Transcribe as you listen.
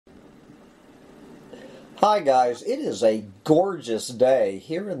Hi, guys. It is a gorgeous day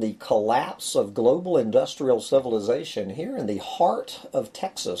here in the collapse of global industrial civilization here in the heart of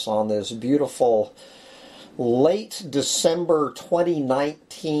Texas on this beautiful late December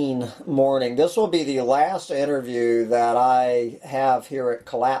 2019 morning. This will be the last interview that I have here at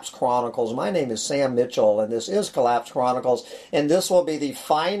Collapse Chronicles. My name is Sam Mitchell, and this is Collapse Chronicles, and this will be the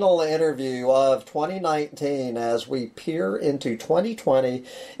final interview of 2019 as we peer into 2020,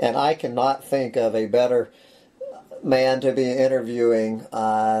 and I cannot think of a better man to be interviewing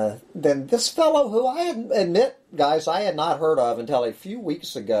than this fellow who I admit, guys, I had not heard of until a few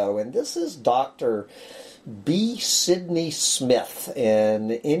weeks ago, and this is Dr. B. Sidney Smith.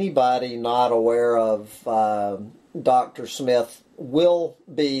 And anybody not aware of Dr. Smith will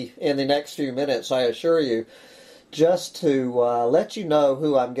be in the next few minutes, I assure you. Just to let you know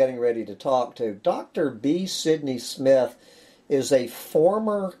who I'm getting ready to talk to. Dr. B. Sidney Smith is a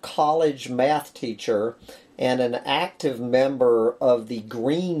former college math teacher and an active member of the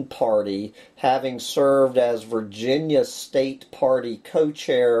Green Party, having served as Virginia State Party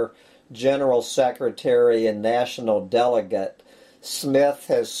co-chair, General Secretary, and National Delegate. Smith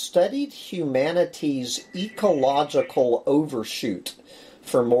has studied humanity's ecological overshoot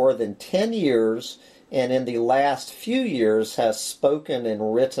for more than 10 years, and in the last few years has spoken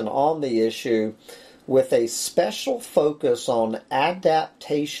and written on the issue with a special focus on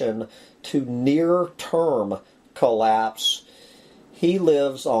adaptation to near-term collapse. He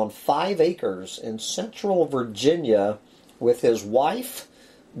lives on 5 acres in central Virginia with his wife,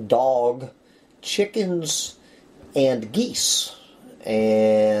 dog, chickens, and geese.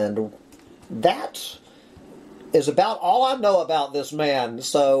 And that is about all I know about this man.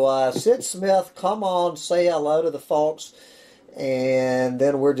 So, Sid Smith, come on, say hello to the folks, and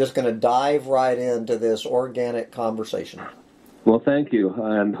then we're just going to dive right into this organic conversation. Well, thank you,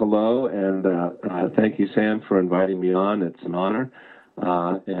 and hello, and thank you, Sam, for inviting me on. It's an honor,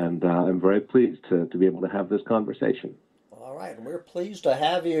 and I'm very pleased to be able to have this conversation. All right, and we're pleased to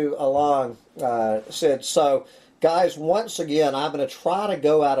have you along, Sid. So, guys, once again, I'm going to try to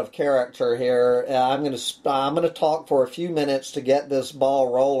go out of character here. I'm going to talk for a few minutes to get this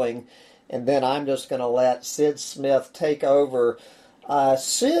ball rolling, and then I'm just going to let Sid Smith take over.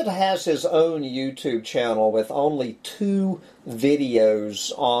 Sid has his own YouTube channel with only 2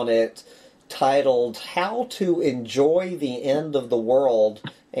 videos on it titled How to Enjoy the End of the World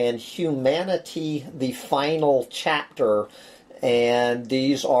and Humanity, the Final Chapter. And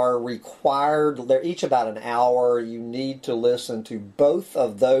these are required, they're each about an hour. You need to listen to both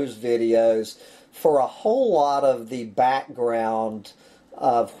of those videos for a whole lot of the background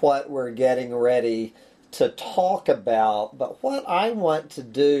of what we're getting ready to talk about. But what I want to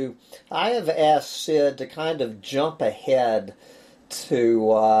do, I have asked Sid to kind of jump ahead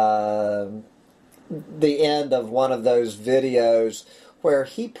to the end of one of those videos where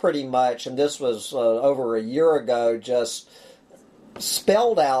he pretty much, and this was over a year ago, just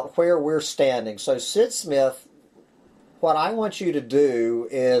spelled out where we're standing. So Sid Smith, what I want you to do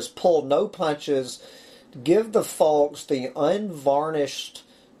is pull no punches, give the folks the unvarnished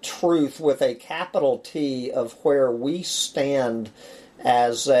truth with a capital T of where we stand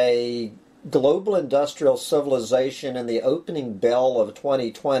as a global industrial civilization in the opening bell of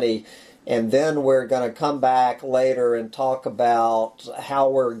 2020, and then we're going to come back later and talk about how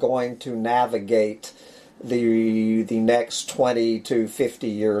we're going to navigate the next 20 to 50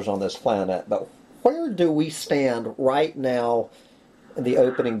 years on this planet. But where do we stand right now in the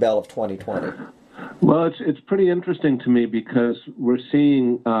opening bell of 2020? Well, it's pretty interesting to me because we're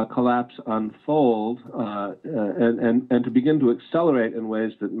seeing collapse unfold and to begin to accelerate in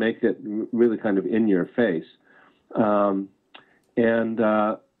ways that make it really kind of in your face, and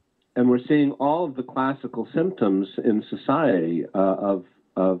we're seeing all of the classical symptoms in society of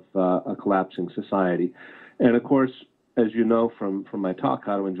a collapsing society, and of course, as you know from my talk,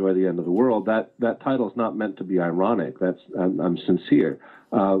 How to Enjoy the End of the World, that title is not meant to be ironic. I'm sincere.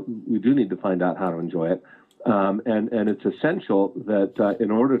 We do need to find out how to enjoy it. And it's essential that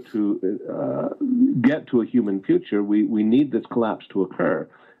in order to get to a human future, we need this collapse to occur,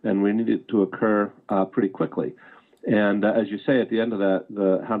 and we need it to occur pretty quickly. And as you say, at the end of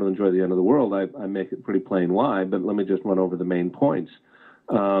the How to Enjoy the End of the World, I make it pretty plain why, but let me just run over the main points.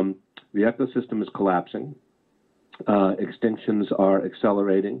 The ecosystem is collapsing. Extinctions are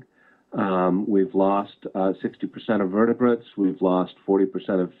accelerating. We've lost 60% of vertebrates. We've lost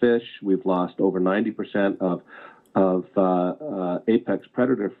 40% of fish. We've lost over 90% of apex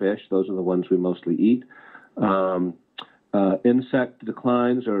predator fish. Those are the ones we mostly eat. Insect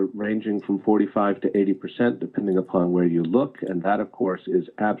declines are ranging from 45 to 80%, depending upon where you look, and that, of course, is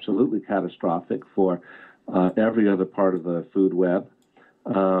absolutely catastrophic for every other part of the food web.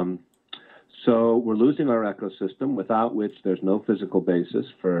 So we're losing our ecosystem, without which there's no physical basis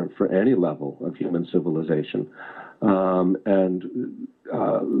for any level of human civilization. And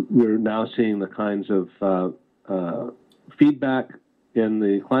we're now seeing the kinds of feedback in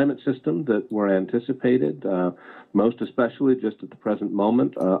the climate system that were anticipated, most especially just at the present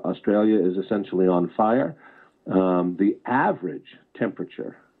moment. Australia is essentially on fire. The average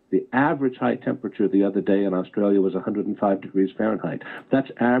high temperature the other day in Australia was 105 degrees Fahrenheit. That's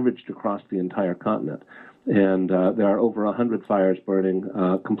averaged across the entire continent. And there are over 100 fires burning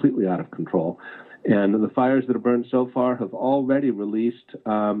completely out of control. And the fires that have burned so far have already released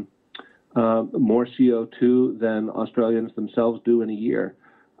more CO2 than Australians themselves do in a year,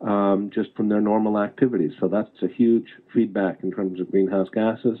 just from their normal activities. So that's a huge feedback in terms of greenhouse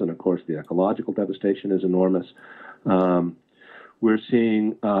gases. And, of course, the ecological devastation is enormous. We're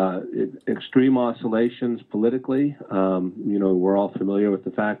seeing extreme oscillations politically. We're all familiar with the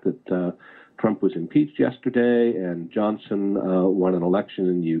fact that Trump was impeached yesterday, and Johnson won an election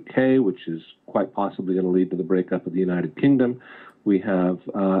in the UK, which is quite possibly going to lead to the breakup of the United Kingdom. We have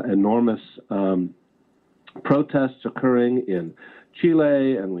enormous protests occurring in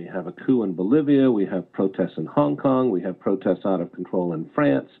Chile, and we have a coup in Bolivia. We have protests in Hong Kong. We have protests out of control in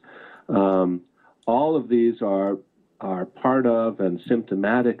France. All of these are part of and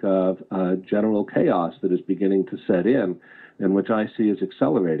symptomatic of general chaos that is beginning to set in, and which I see as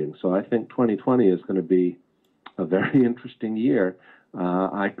accelerating. So I think 2020 is going to be a very interesting year.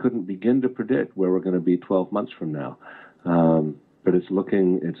 I couldn't begin to predict where we're going to be 12 months from now, but it's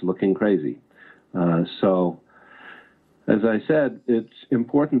looking crazy. So, as I said, it's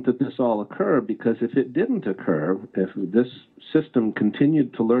important that this all occur, because if it didn't occur, if this system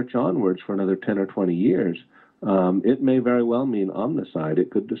continued to lurch onwards for another 10 or 20 years, it may very well mean omnicide.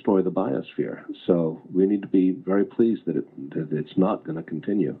 It could destroy the biosphere. So we need to be very pleased that it's not going to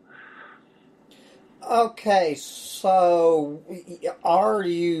continue. Okay, so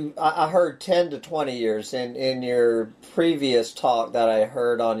I heard 10 to 20 years in your previous talk that I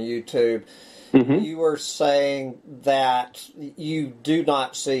heard on YouTube. Mm-hmm. You were saying that you do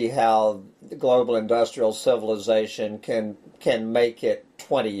not see how global industrial civilization can make it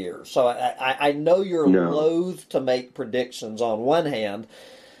 20 years. So I know you're loath to make predictions on one hand,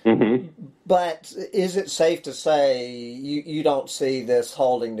 mm-hmm. but is it safe to say you don't see this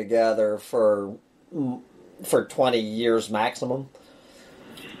holding together for 20 years maximum?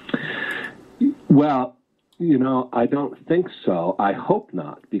 Well, I don't think so. I hope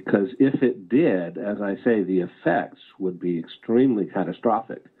not, because if it did, as I say, the effects would be extremely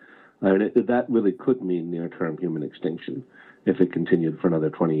catastrophic. I mean, that really could mean near-term human extinction if it continued for another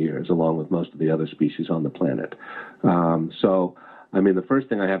 20 years, along with most of the other species on the planet. So, I mean, the first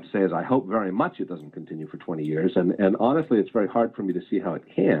thing I have to say is I hope very much it doesn't continue for 20 years. And honestly, it's very hard for me to see how it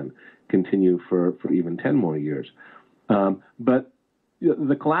can continue for even 10 more years. But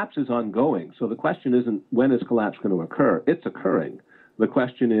the collapse is ongoing. So the question isn't when is collapse going to occur? It's occurring. The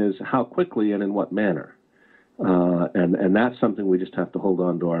question is how quickly and in what manner. And that's something we just have to hold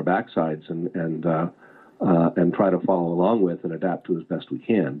on to our backsides and try to follow along with and adapt to as best we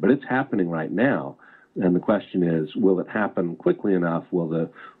can. But it's happening right now. And the question is, will it happen quickly enough? Will the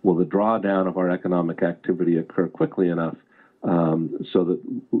drawdown of our economic activity occur quickly enough so that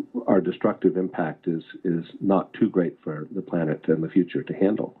our destructive impact is not too great for the planet and the future to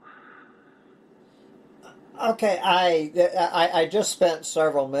handle? Okay, I just spent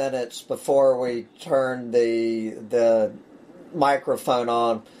several minutes before we turned the microphone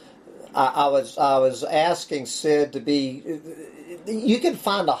on. I was asking Sid to be. You can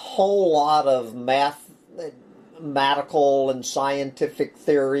find a whole lot of mathematical and scientific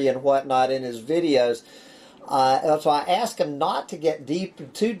theory and whatnot in his videos. So I asked him not to get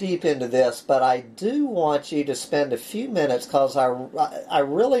too deep into this, but I do want you to spend a few minutes because I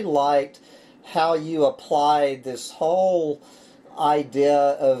really liked how you applied this whole idea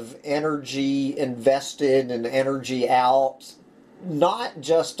of energy invested and energy out, not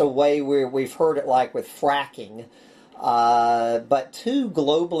just a way where we've heard it like with fracking, but to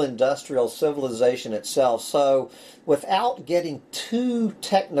global industrial civilization itself. So without getting too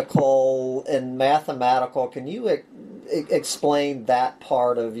technical and mathematical, can you explain that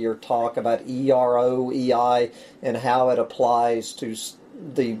part of your talk about EROEI and how it applies to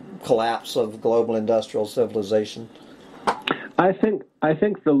the collapse of global industrial civilization? I think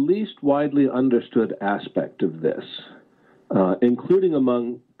the least widely understood aspect of this, including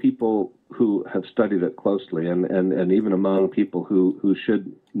among people who have studied it closely and even among people who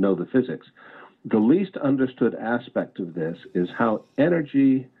should know the physics, the least understood aspect of this is how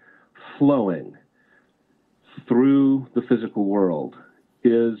energy flowing through the physical world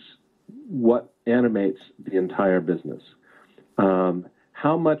is what animates the entire business.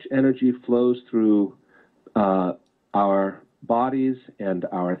 How much energy flows through our bodies and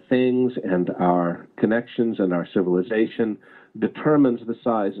our things and our connections and our civilization determines the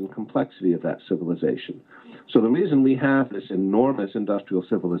size and complexity of that civilization. So the reason we have this enormous industrial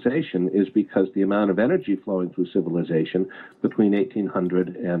civilization is because the amount of energy flowing through civilization between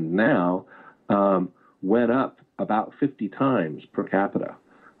 1800 and now went up about 50 times per capita.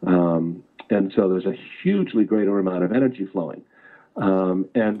 And so there's a hugely greater amount of energy flowing.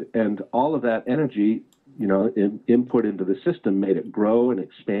 And all of that energy, input into the system made it grow and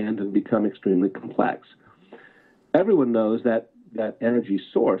expand and become extremely complex. Everyone knows that that energy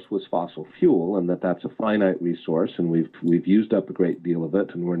source was fossil fuel and that's a finite resource, and we've used up a great deal of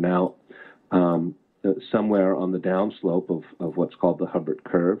it, and we're now somewhere on the downslope of what's called the Hubbert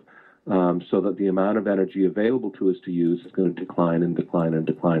curve, so that the amount of energy available to us to use is going to decline and decline and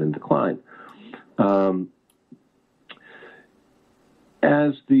decline and decline.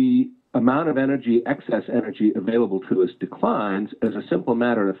 As the amount of energy, excess energy available to us declines, as a simple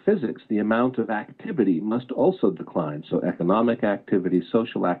matter of physics, the amount of activity must also decline. So economic activity,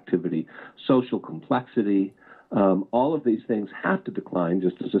 social complexity, all of these things have to decline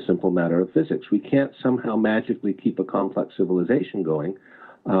just as a simple matter of physics. We can't somehow magically keep a complex civilization going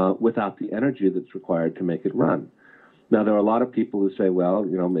without the energy that's required to make it run. Now, there are a lot of people who say, well,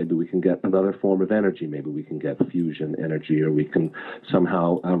 maybe we can get another form of energy. Maybe we can get fusion energy, or we can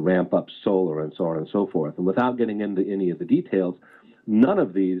somehow ramp up solar and so on and so forth. And without getting into any of the details, none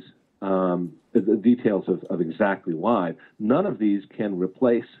of these, the details of exactly why, none of these can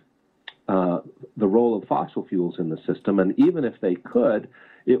replace the role of fossil fuels in the system. And even if they could,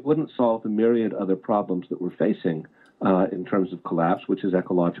 it wouldn't solve the myriad other problems that we're facing in terms of collapse, which is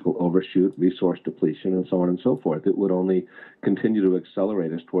ecological overshoot, resource depletion, and so on and so forth. It would only continue to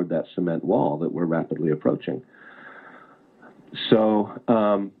accelerate us toward that cement wall that we're rapidly approaching. So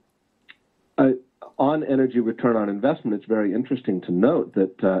on energy return on investment, it's very interesting to note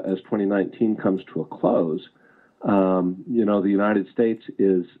that as 2019 comes to a close, the United States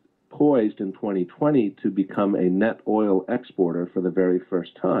is poised in 2020 to become a net oil exporter for the very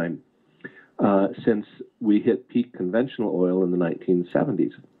first time. Since we hit peak conventional oil in the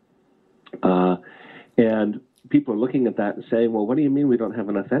 1970s. And people are looking at that and saying, well, what do you mean we don't have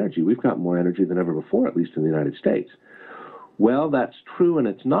enough energy? We've got more energy than ever before, at least in the United States. Well, that's true and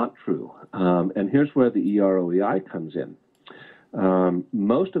it's not true. And here's where the EROEI comes in.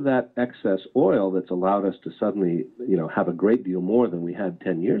 Most of that excess oil that's allowed us to suddenly, have a great deal more than we had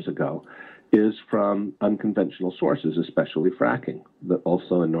 10 years ago is from unconventional sources, especially fracking. But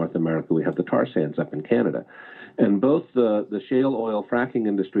also in North America, we have the tar sands up in Canada. And both the shale oil fracking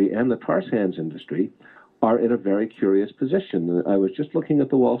industry and the tar sands industry are in a very curious position. I was just looking at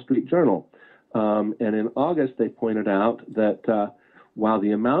the Wall Street Journal, and in August they pointed out that while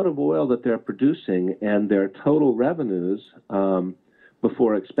the amount of oil that they're producing and their total revenues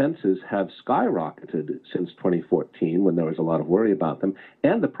before expenses have skyrocketed since 2014, when there was a lot of worry about them,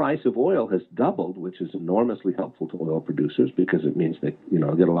 and the price of oil has doubled, which is enormously helpful to oil producers because it means they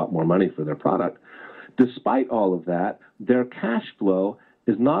get a lot more money for their product. Despite all of that, their cash flow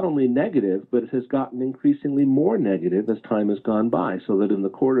is not only negative, but it has gotten increasingly more negative as time has gone by, so that in the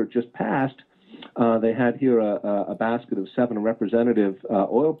quarter just passed, they had here a basket of 7 representative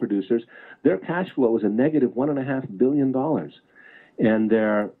oil producers. Their cash flow was a negative $1.5 billion. And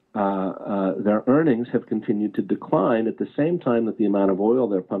their earnings have continued to decline at the same time that the amount of oil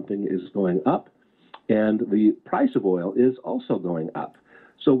they're pumping is going up, and the price of oil is also going up.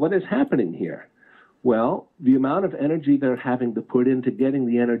 So what is happening here? Well, the amount of energy they're having to put into getting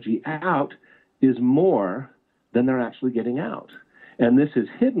the energy out is more than they're actually getting out. And this is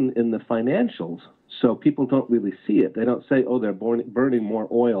hidden in the financials, so people don't really see it. They don't say, oh, they're burning more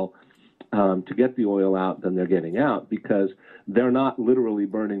oil to get the oil out than they're getting out, because they're not literally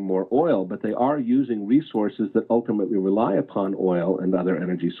burning more oil, but they are using resources that ultimately rely upon oil and other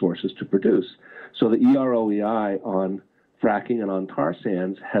energy sources to produce. So the EROEI on fracking and on tar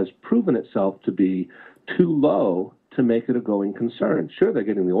sands has proven itself to be too low to make it a going concern. Sure, they're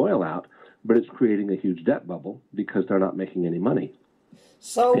getting the oil out, but it's creating a huge debt bubble because they're not making any money.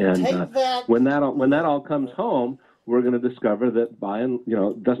 So and take that. When that all comes home, we're going to discover that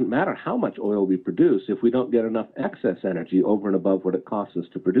it doesn't matter how much oil we produce. If we don't get enough excess energy over and above what it costs us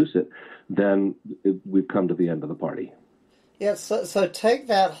to produce it, then we've come to the end of the party. Yeah, so take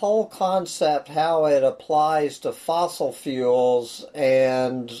that whole concept, how it applies to fossil fuels,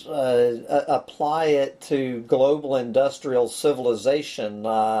 and apply it to global industrial civilization.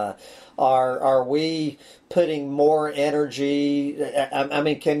 Are we putting more energy? I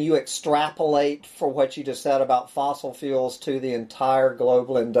mean, can you extrapolate for what you just said about fossil fuels to the entire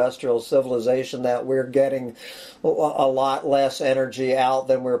global industrial civilization, that we're getting a lot less energy out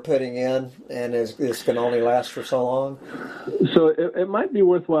than we're putting in, and this can only last for so long? So it might be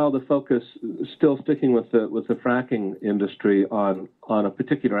worthwhile to focus, still sticking with the fracking industry, on a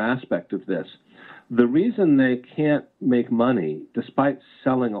particular aspect of this. The reason they can't make money, despite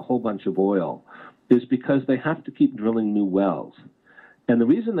selling a whole bunch of oil, is because they have to keep drilling new wells. And the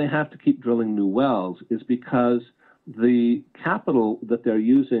reason they have to keep drilling new wells is because the capital that they're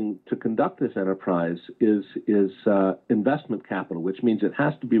using to conduct this enterprise is investment capital, which means it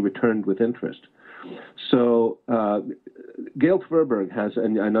has to be returned with interest. So Gail Tverberg has,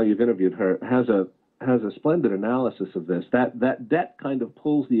 and I know you've interviewed her, has a splendid analysis of this. That debt kind of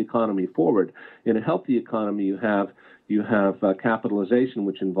pulls the economy forward. In a healthy economy, you have capitalization,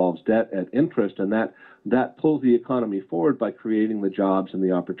 which involves debt at interest, and that pulls the economy forward by creating the jobs and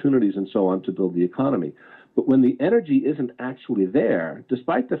the opportunities and so on to build the economy. But when the energy isn't actually there,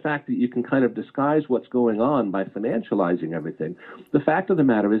 despite the fact that you can kind of disguise what's going on by financializing everything, the fact of the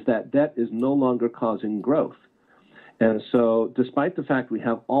matter is that debt is no longer causing growth. And so despite the fact we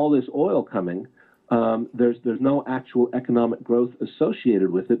have all this oil coming, there's no actual economic growth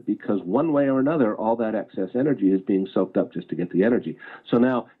associated with it, because one way or another, all that excess energy is being soaked up just to get the energy. So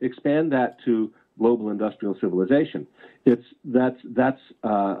now expand that to global industrial civilization. That's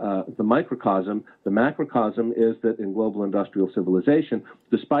the microcosm. The macrocosm is that in global industrial civilization,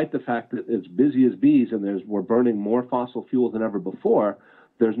 despite the fact that it's busy as bees and we're burning more fossil fuel than ever before,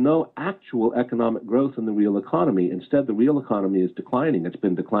 there's no actual economic growth in the real economy. Instead, the real economy is declining. It's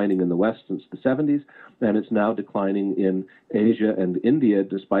been declining in the West since the 70s, and it's now declining in Asia and India,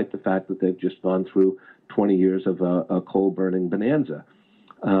 despite the fact that they've just gone through 20 years of a coal-burning bonanza.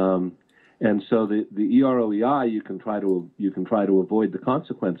 And so the EROEI, you can try to avoid the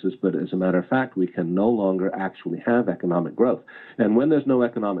consequences, but as a matter of fact, we can no longer actually have economic growth. And when there's no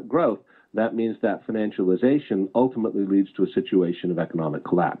economic growth, that means that financialization ultimately leads to a situation of economic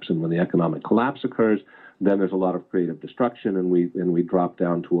collapse. And when the economic collapse occurs, then there's a lot of creative destruction, and we drop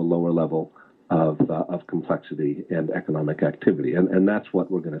down to a lower level of complexity and economic activity. And that's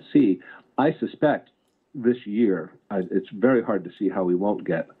what we're going to see. I suspect this year, it's very hard to see how we won't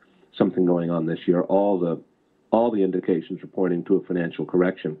get something going on this year. All the indications are pointing to a financial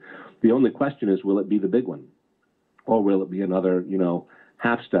correction. The only question is, will it be the big one? Or will it be another,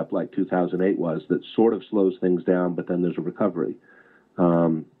 half step like 2008 was, that sort of slows things down, but then there's a recovery?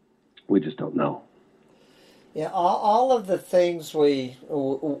 We just don't know. Yeah, all of the things we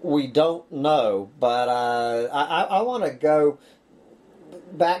don't know, but I want to go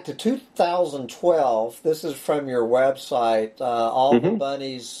back to 2012. This is from your website. All the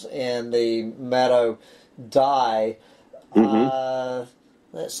bunnies in the meadow die.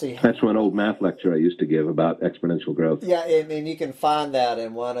 Let's see. That's one old math lecture I used to give about exponential growth. Yeah, I mean, you can find that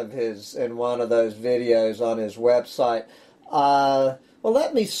in one of those videos on his website. Well,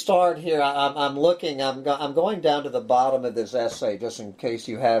 let me start here. I'm looking. I'm going down to the bottom of this essay, just in case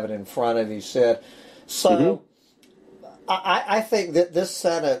you have it in front of you, Sid. So. I think that this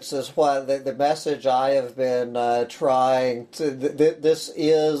sentence is what the message I have been trying to. This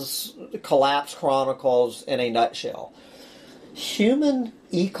is Collapse Chronicles in a nutshell. Human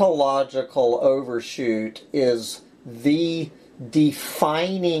ecological overshoot is the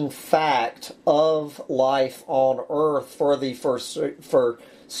defining fact of life on Earth for the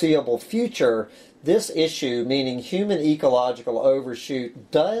foreseeable future. This issue, meaning human ecological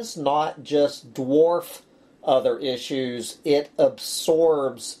overshoot, does not just dwarf other issues, it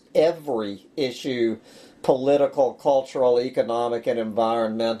absorbs every issue, political, cultural, economic, and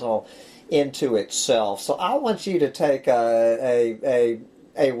environmental, into itself. So I want you to take a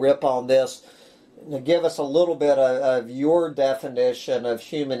rip on this, give us a little bit of your definition of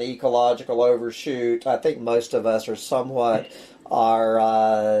human ecological overshoot. I think most of us are somewhat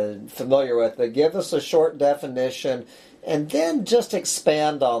familiar with, but give us a short definition, and then just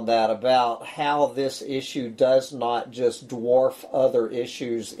expand on that about how this issue does not just dwarf other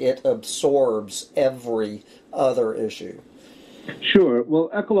issues, it absorbs every other issue. Sure. Well,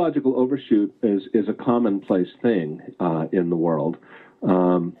 ecological overshoot is a commonplace thing in the world.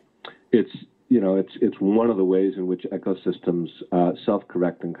 it's one of the ways in which ecosystems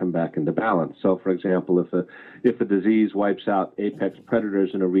self-correct and come back into balance. So, for example, if a disease wipes out apex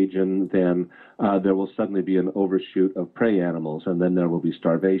predators in a region, then there will suddenly be an overshoot of prey animals, and then there will be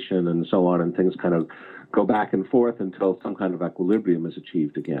starvation and so on, and things kind of go back and forth until some kind of equilibrium is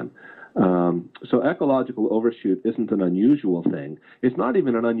achieved again. So ecological overshoot isn't an unusual thing. It's not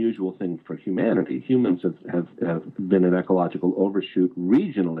even an unusual thing for humanity. Humans have been in ecological overshoot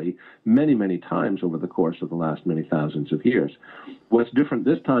regionally many, many times over the course of the last many thousands of years. What's different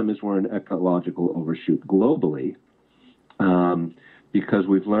this time is we're in ecological overshoot globally, because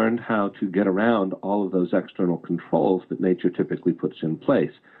we've learned how to get around all of those external controls that nature typically puts in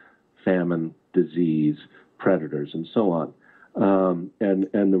place: famine, disease, predators, and so on.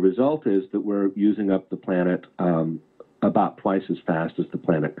 And the result is that we're using up the planet about twice as fast as the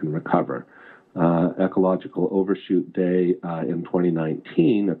planet can recover. Ecological Overshoot Day in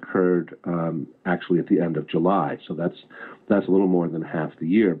 2019 occurred actually at the end of July, so that's a little more than half the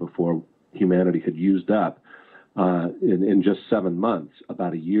year before humanity had used up in just 7 months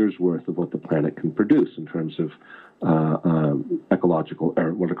about a year's worth of what the planet can produce in terms of ecological,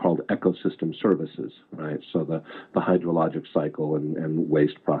 or what are called ecosystem services, right? So the hydrologic cycle and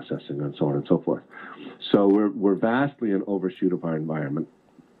waste processing and so on and so forth. So we're vastly in overshoot of our environment,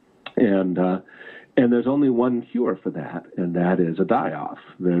 and there's only one cure for that, and that is a die-off.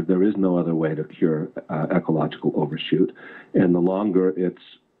 There is no other way to cure ecological overshoot, and the longer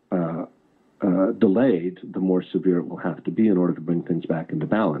it's delayed, the more severe it will have to be in order to bring things back into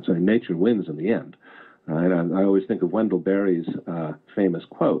balance. I mean, nature wins in the end. Right? I always think of Wendell Berry's famous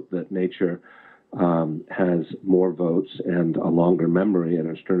quote that nature has more votes and a longer memory and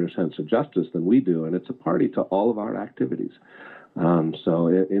a sterner sense of justice than we do, and it's a party to all of our activities. So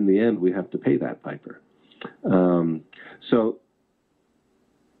in the end, we have to pay that piper. So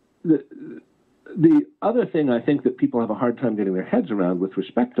the other thing I think that people have a hard time getting their heads around with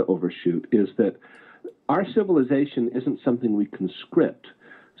respect to overshoot is that our civilization isn't something we can script.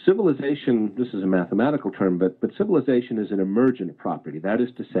 Civilization, this is a mathematical term, but civilization is an emergent property. That is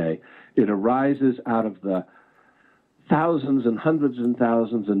to say, it arises out of the thousands and hundreds and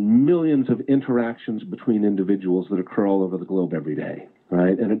thousands and millions of interactions between individuals that occur all over the globe every day,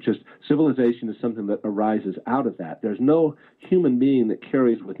 right? And civilization is something that arises out of that. There's no human being that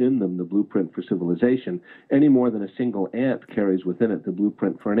carries within them the blueprint for civilization any more than a single ant carries within it the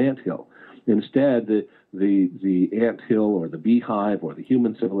blueprint for an anthill. Instead, the anthill or the beehive or the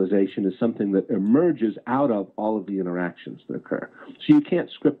human civilization is something that emerges out of all of the interactions that occur. So you can't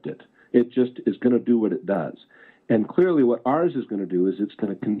script it. It just is going to do what it does. And clearly what ours is going to do is it's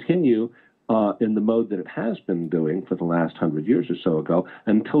going to continue in the mode that it has been doing for the last 100 years or so ago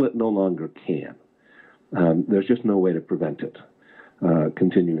until it no longer can. There's just no way to prevent it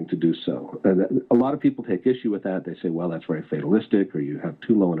continuing to do so. And a lot of people take issue with that. They say, well, that's very fatalistic, or you have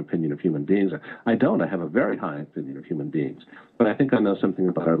too low an opinion of human beings. I don't. I have a very high opinion of human beings. But I think I know something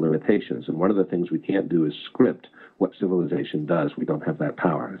about our limitations. And one of the things we can't do is script what civilization does. We don't have that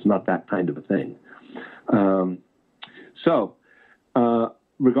power. It's not that kind of a thing.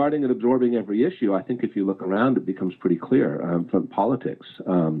 Regarding it absorbing every issue, I think if you look around, it becomes pretty clear from politics.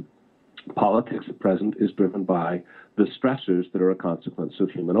 Politics at present is driven by the stressors that are a consequence of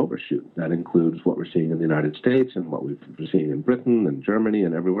human overshoot. That includes what we're seeing in the United States and what we're seeing in Britain and Germany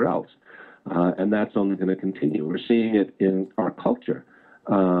and everywhere else. And that's only going to continue. We're seeing it in our culture.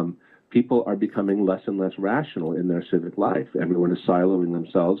 People are becoming less and less rational in their civic life. Everyone is siloing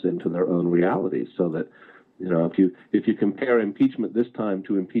themselves into their own realities, so that, you know, if you compare impeachment this time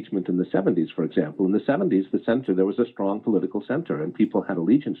to impeachment in the 70s, for example, in the 70s, the center, there was a strong political center, and people had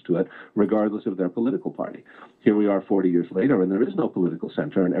allegiance to it regardless of their political party. Here we are 40 years later, and there is no political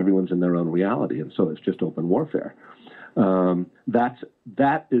center, and everyone's in their own reality, and so it's just open warfare.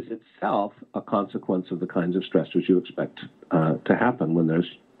 That is itself a consequence of the kinds of stressors you expect to happen when there's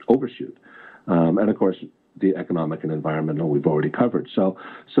overshoot. And of course, the economic and environmental we've already covered. So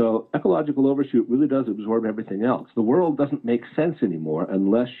ecological overshoot really does absorb everything else. The world doesn't make sense anymore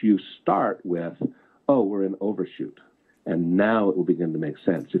unless you start with, oh, we're in overshoot, and now it will begin to make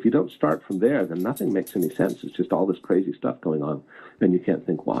sense. If you don't start from there, then nothing makes any sense. It's just all this crazy stuff going on, and you can't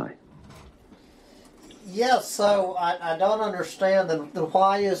think why. Yes, so I don't understand then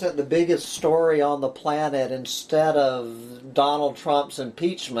why is it the biggest story on the planet instead of Donald Trump's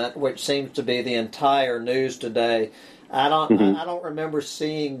impeachment, which seems to be the entire news today. I don't remember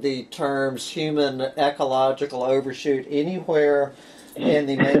seeing the terms human ecological overshoot anywhere in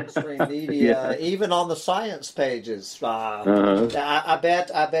the mainstream media, even on the science pages. I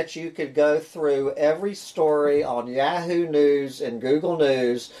bet you could go through every story on Yahoo News and Google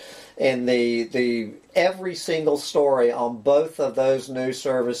News, in the every single story on both of those news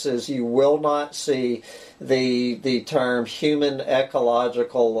services, you will not see the term human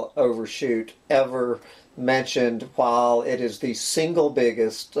ecological overshoot ever mentioned, while it is the single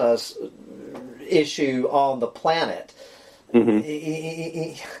biggest issue on the planet.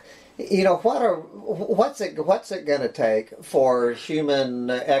 Mm-hmm. You know, what's it going to take for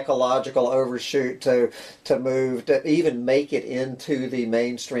human ecological overshoot to move, to even make it into the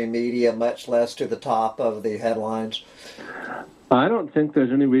mainstream media, much less to the top of the headlines? I don't think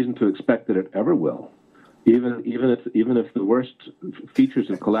there's any reason to expect that it ever will. Even if the worst features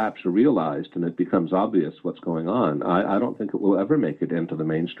of collapse are realized and it becomes obvious what's going on, I don't think it will ever make it into the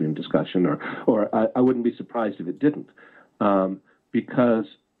mainstream discussion, or I wouldn't be surprised if it didn't, because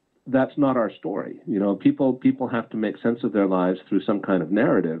that's not our story. You know, people have to make sense of their lives through some kind of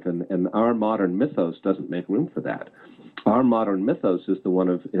narrative, and our modern mythos doesn't make room for that. Our modern mythos is the one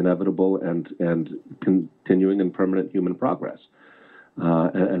of inevitable and continuing and permanent human progress.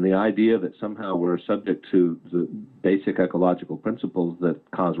 And the idea that somehow we're subject to the basic ecological principles that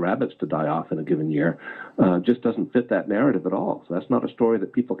cause rabbits to die off in a given year just doesn't fit that narrative at all. So that's not a story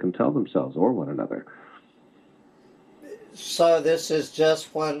that people can tell themselves or one another. So this is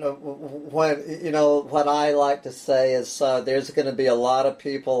just when you know, what I like to say is there's going to be a lot of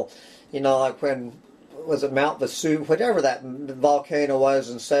people, you know, like when, was it Mount Vesuvius, whatever that volcano was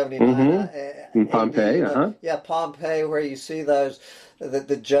in 79? Mm-hmm. In Pompeii, you know, yeah, Pompeii, where you see those,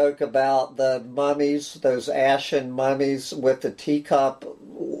 the joke about the mummies, those ashen mummies with the teacup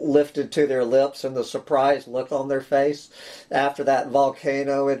lifted to their lips and the surprised look on their face after that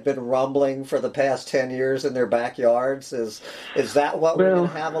volcano had been rumbling for the past 10 years in their backyards. Is that what we're going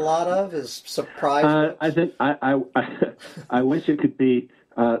to have a lot of? Is surprise? I think I wish it could be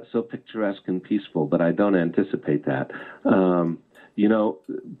so picturesque and peaceful, but I don't anticipate that. You know,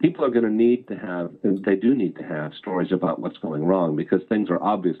 people are going to need to have, they do need to have stories about what's going wrong, because things are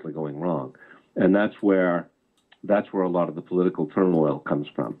obviously going wrong. And that's where a lot of the political turmoil comes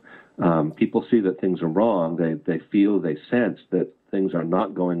from. People see that things are wrong. They feel, they sense that things are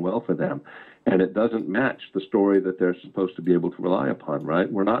not going well for them. And it doesn't match the story that they're supposed to be able to rely upon, right?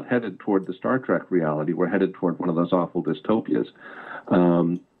 We're not headed toward the Star Trek reality. We're headed toward one of those awful dystopias.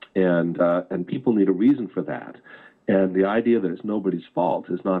 And people need a reason for that. And the idea that it's nobody's fault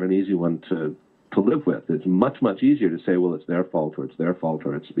is not an easy one to live with. It's much, much easier to say, well, it's their fault, or it's their fault,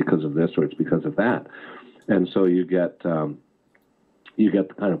 or it's because of this, or it's because of that. And so you get the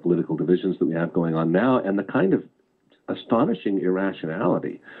kind of political divisions that we have going on now, and the kind of astonishing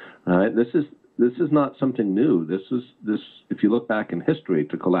irrationality. This is not something new. This if you look back in history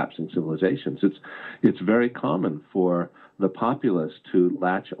to collapsing civilizations, it's very common for the populace to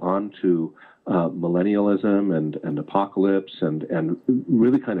latch onto millennialism and apocalypse and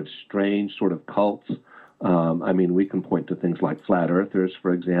really kind of strange sort of cults. I mean, we can point to things like flat earthers,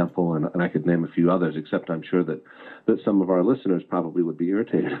 for example, and I could name a few others, except I'm sure that some of our listeners probably would be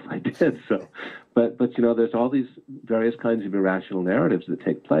irritated if I did. So, but you know, there's all these various kinds of irrational narratives that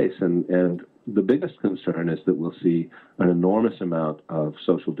take place, and the biggest concern is that we'll see an enormous amount of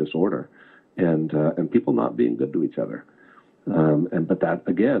social disorder and people not being good to each other. But that,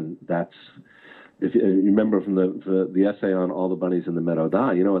 again, that's, if you remember from the essay on All the Bunnies in the Meadow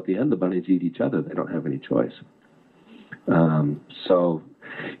Die, you know, at the end, the bunnies eat each other. They don't have any choice. So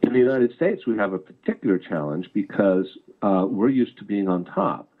in the United States, we have a particular challenge because we're used to being on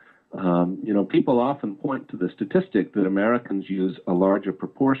top. You know, people often point to the statistic that Americans use a larger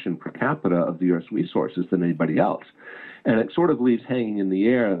proportion per capita of the Earth's resources than anybody else. And it sort of leaves hanging in the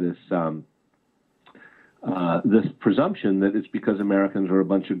air this presumption that it's because Americans are a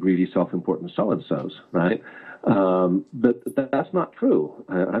bunch of greedy, self-important so-and-sos, right? But that's not true.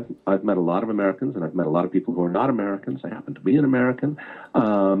 I've met a lot of Americans, and I've met a lot of people who are not Americans. I happen to be an American.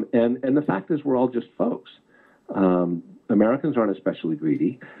 And the fact is we're all just folks. Americans aren't especially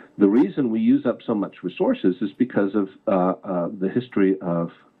greedy. The reason we use up so much resources is because of the history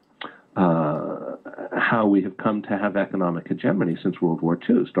of how we have come to have economic hegemony since World War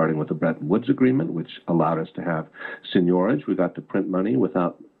II, starting with the Bretton Woods Agreement, which allowed us to have seigniorage. We got to print money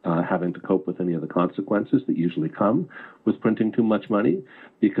without having to cope with any of the consequences that usually come with printing too much money,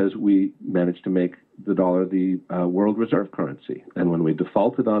 because we managed to make the dollar the world reserve currency. And when we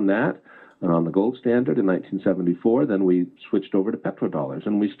defaulted on that, and on the gold standard in 1974, then we switched over to petrodollars,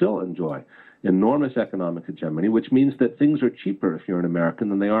 and we still enjoy enormous economic hegemony, which means that things are cheaper if you're an American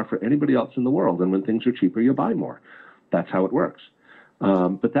than they are for anybody else in the world. And when things are cheaper, you buy more. That's how it works.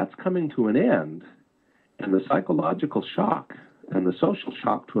 But that's coming to an end, and the psychological shock and the social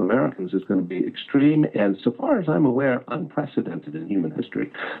shock to Americans is going to be extreme and, so far as I'm aware, unprecedented in human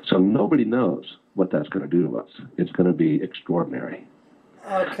history. So nobody knows what that's going to do to us. It's going to be extraordinary.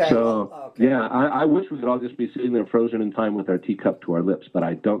 Okay. So, yeah, I wish we could all just be sitting there frozen in time with our teacup to our lips, but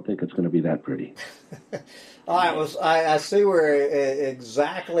I don't think it's going to be that pretty. I see we're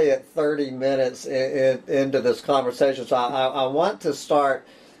exactly at 30 minutes into this conversation, so I want to start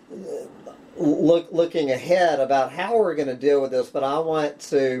looking ahead about how we're going to deal with this, but I want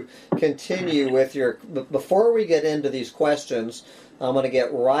to continue with before we get into these questions, I'm going to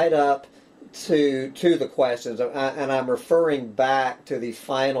get right up to the questions, and I'm referring back to the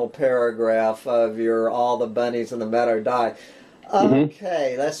final paragraph of your all the bunnies in the meadow die.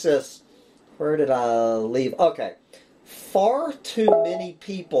 Okay, let's just, where did I leave? Okay, far too many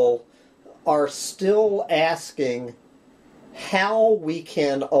people are still asking how we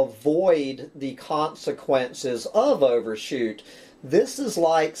can avoid the consequences of overshoot. This is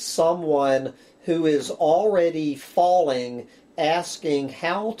like someone who is already falling asking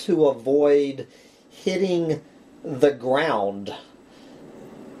how to avoid hitting the ground.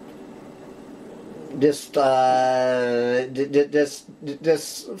 Just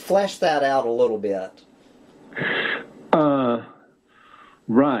flesh that out a little bit.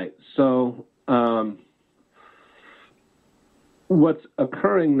 Right. So what's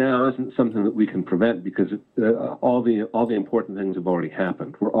occurring now isn't something that we can prevent because all the important things have already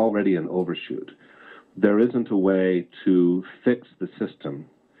happened. We're already in overshoot. There isn't a way to fix the system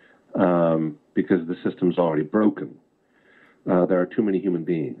because the system's already broken. There are too many human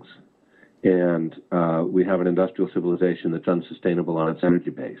beings. And we have an industrial civilization that's unsustainable on its energy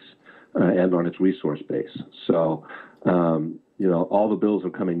base and on its resource base. So, all the bills are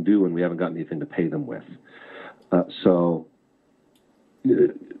coming due and we haven't got anything to pay them with. So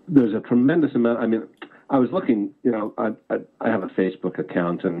there's a tremendous amount. I mean, I was looking, I have a Facebook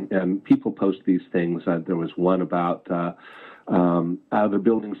account and people post these things. There was one about they're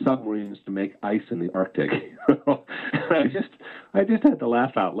building submarines to make ice in the Arctic. I just had to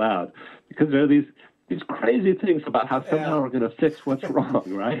laugh out loud because there are these crazy things about how somehow we're going to fix what's wrong,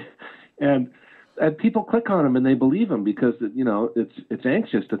 right? And people click on them and they believe them because it's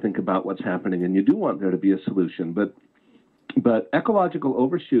anxious to think about what's happening, and you do want there to be a solution, but ecological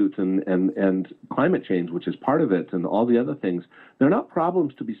overshoot and climate change, which is part of it, and all the other things, they're not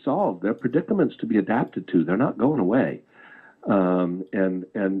problems to be solved. They're predicaments to be adapted to. They're not going away. And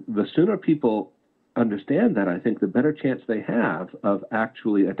the sooner people understand that, I think the better chance they have of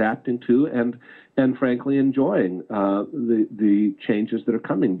actually adapting to and frankly enjoying the changes that are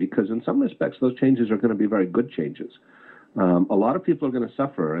coming, because in some respects those changes are going to be very good changes. A lot of people are going to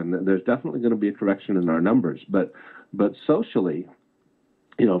suffer, and there's definitely going to be a correction in our numbers, but socially,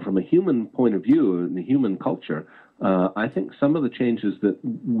 from a human point of view in the human culture, I think some of the changes that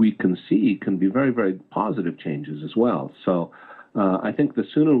we can see can be very, very positive changes as well. So I think the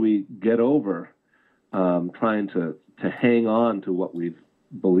sooner we get over trying to hang on to what we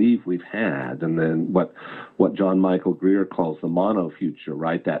believe we've had, and then what John Michael Greer calls the mono future,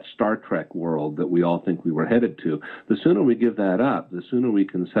 right? That Star Trek world that we all think we were headed to. The sooner we give that up, the sooner we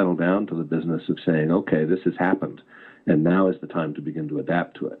can settle down to the business of saying, okay, this has happened, and now is the time to begin to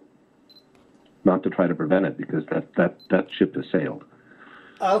adapt to it. Not to try to prevent it, because that ship has sailed.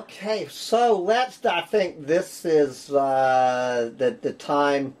 Okay, so I think this is the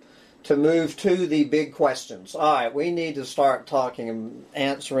time to move to the big questions. All right, we need to start talking and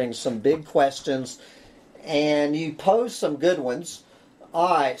answering some big questions, and you posed some good ones.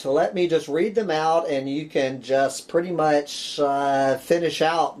 All right, so let me just read them out, and you can just pretty much finish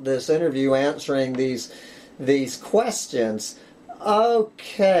out this interview answering these questions.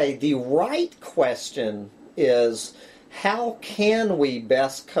 Okay, the right question is, how can we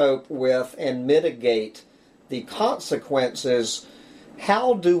best cope with and mitigate the consequences?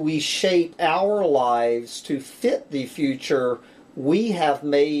 How do we shape our lives to fit the future we have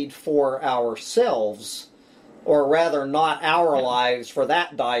made for ourselves? Or rather, not our lives, for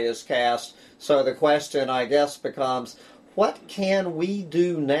that die is cast. So the question, I guess, becomes, what can we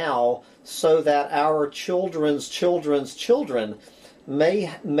do now so that our children's children's children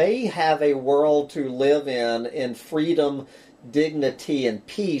may have a world to live in freedom, dignity, and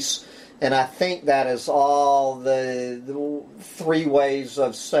peace? And I think that is all the three ways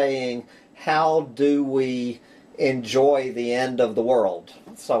of saying, how do we enjoy the end of the world?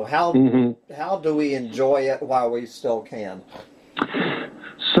 So how do we enjoy it while we still can?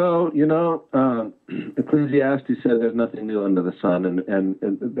 So, Ecclesiastes said there's nothing new under the sun, and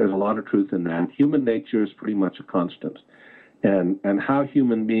there's a lot of truth in that. Human nature is pretty much a constant. And how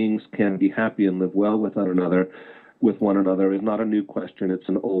human beings can be happy and live well with one another with one another is not a new question, it's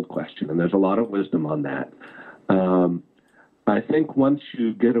an old question, and there's a lot of wisdom on that. I think once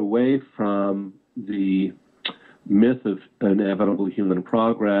you get away from the myth of inevitable human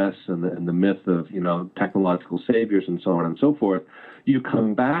progress and the myth of, technological saviors and so on and so forth, you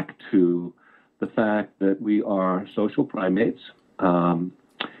come back to the fact that we are social primates, and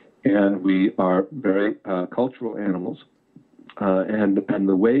we are very cultural animals, and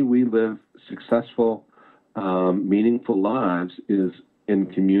the way we live successful, meaningful lives is in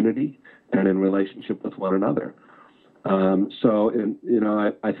community and in relationship with one another.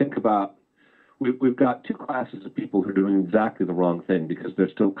 I think about we've got two classes of people who are doing exactly the wrong thing because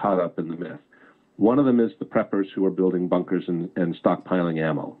they're still caught up in the myth. One of them is the preppers who are building bunkers and stockpiling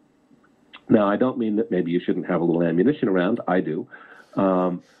ammo. Now, I don't mean that maybe you shouldn't have a little ammunition around. I do.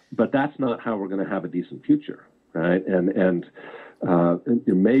 But that's not how we're going to have a decent future, right? And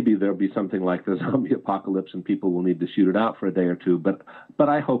maybe there'll be something like the zombie apocalypse and people will need to shoot it out for a day or two, but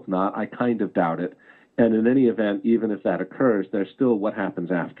I hope not. I kind of doubt it. And in any event, even if that occurs, there's still what happens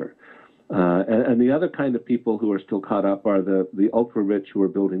after. And the other kind of people who are still caught up are the ultra-rich who are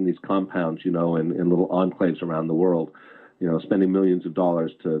building these compounds, in little enclaves around the world, spending millions of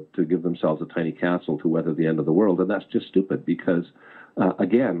dollars to give themselves a tiny castle to weather the end of the world. And that's just stupid because,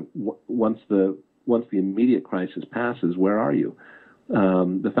 again, once the immediate crisis passes, where are you?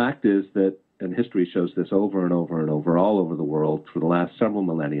 The fact is that, and history shows this over and over and over, all over the world for the last several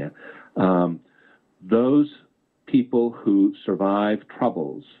millennia, those people who survive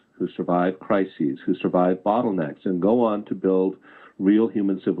troubles, who survive crises, who survive bottlenecks, and go on to build real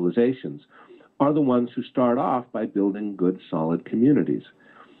human civilizations, are the ones who start off by building good, solid communities.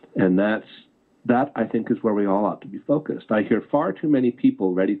 And that, I think, is where we all ought to be focused. I hear far too many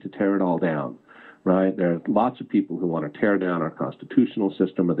people ready to tear it all down, right? There are lots of people who want to tear down our constitutional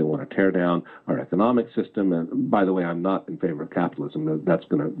system, or they want to tear down our economic system. And by the way, I'm not in favor of capitalism. That's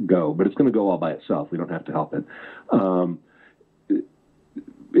going to go, but it's going to go all by itself. We don't have to help it.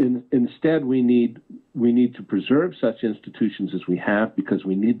 Instead, we need to preserve such institutions as we have because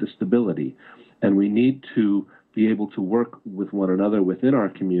we need the stability, and we need to be able to work with one another within our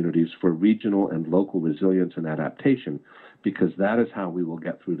communities for regional and local resilience and adaptation, because that is how we will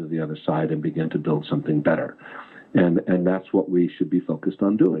get through to the other side and begin to build something better. And that's what we should be focused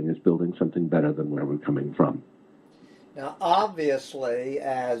on doing, is building something better than where we're coming from. Now, obviously,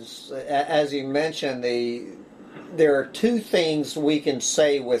 as you mentioned, there are two things we can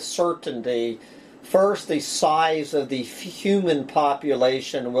say with certainty. First, the size of the human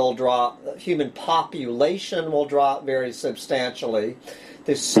population will drop. Human population will drop very substantially.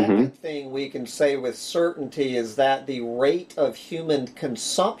 The second thing we can say with certainty is that the rate of human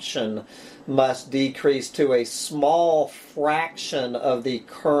consumption must decrease to a small fraction of the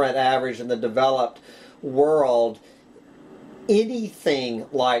current average in the developed world. Anything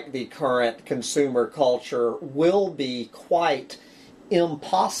like the current consumer culture will be quite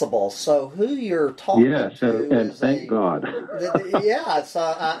impossible. So who you're talking to and thank God.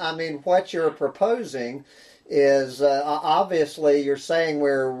 I mean, what you're proposing is obviously you're saying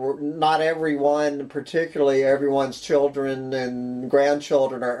we're not everyone, particularly everyone's children and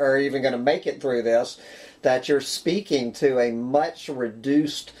grandchildren are even going to make it through this, that you're speaking to a much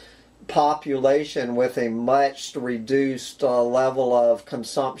reduced population with a much reduced level of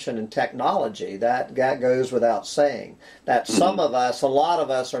consumption and technology. That goes without saying. That some of us, a lot of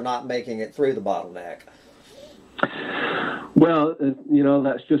us, are not making it through the bottleneck. Well,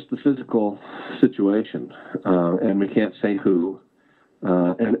 that's just the physical situation, and we can't say who.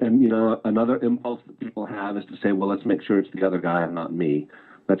 Another impulse that people have is to say, well, let's make sure it's the other guy and not me.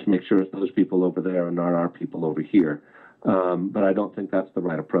 Let's make sure it's those people over there and not our people over here. But I don't think that's the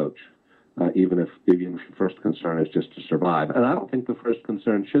right approach, even if your first concern is just to survive. And I don't think the first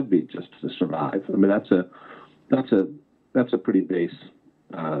concern should be just to survive. I mean, that's a pretty base,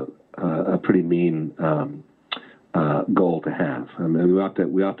 a pretty mean goal to have. I mean,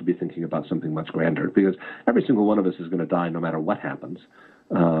 we ought to be thinking about something much grander, because every single one of us is going to die no matter what happens.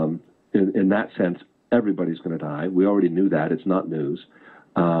 In that sense, everybody's going to die. We already knew that. It's not news.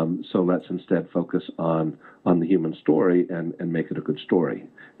 So let's instead focus on the human story and make it a good story.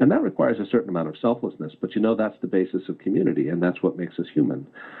 And that requires a certain amount of selflessness, but that's the basis of community, and that's what makes us human.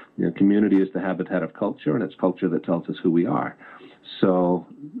 Community is the habitat of culture, and it's culture that tells us who we are. So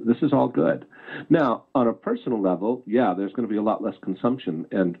this is all good. Now, on a personal level, yeah, there's going to be a lot less consumption,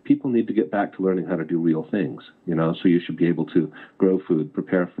 and people need to get back to learning how to do real things, so you should be able to grow food,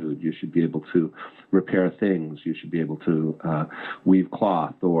 prepare food, you should be able to repair things, you should be able to weave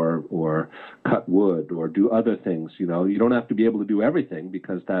cloth or cut wood or do other things, you don't have to be able to do everything,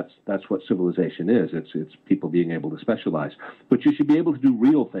 because that's what civilization is. It's people being able to specialize, but you should be able to do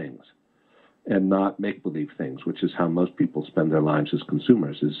real things and not make-believe things, which is how most people spend their lives as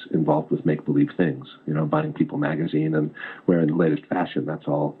consumers, is involved with make-believe things. Buying People magazine and wearing the latest fashion. That's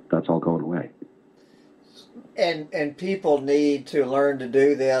all going away. And people need to learn to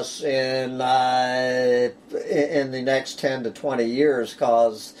do this in the next 10 to 20 years,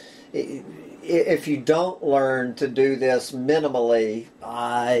 because if you don't learn to do this minimally,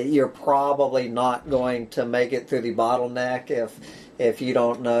 you're probably not going to make it through the bottleneck if you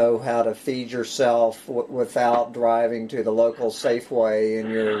don't know how to feed yourself without driving to the local Safeway in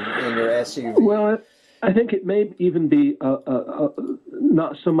your SUV. Well, I think it may even be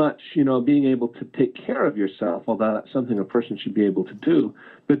not so much, being able to take care of yourself, although that's something a person should be able to do,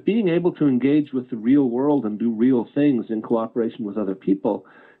 but being able to engage with the real world and do real things in cooperation with other people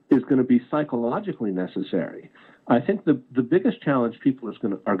is going to be psychologically necessary. I think the biggest challenge people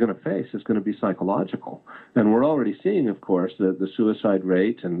are going to face is going to be psychological. And we're already seeing, of course, the suicide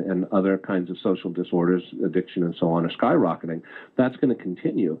rate and other kinds of social disorders, addiction and so on, are skyrocketing. That's going to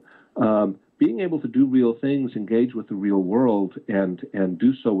continue. Being able to do real things, engage with the real world, and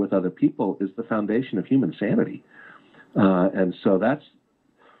do so with other people is the foundation of human sanity. And so that's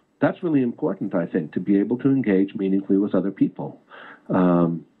really important, I think, to be able to engage meaningfully with other people.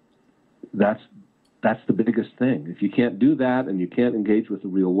 That's the biggest thing. If you can't do that and you can't engage with the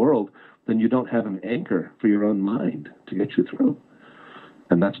real world, then you don't have an anchor for your own mind to get you through.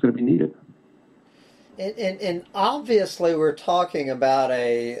 And that's going to be needed. And obviously we're talking about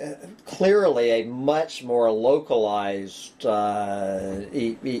clearly a much more localized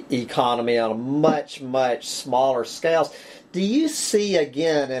economy on a much, much smaller scale. Do you see,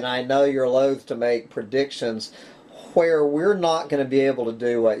 again, and I know you're loath to make predictions, where we're not going to be able to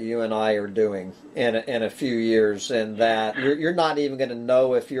do what you and I are doing in a few years, and that you're not even going to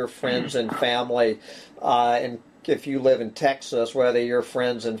know if your friends and family, and if you live in Texas, whether your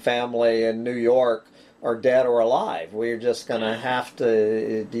friends and family in New York are dead or alive. We're just going to have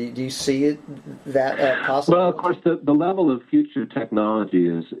to. Do you see that possible? Well, of course, the level of future technology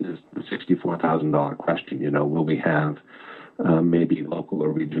is the $64,000 question. Will we have maybe local or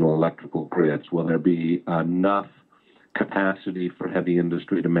regional electrical grids? Will there be enough capacity for heavy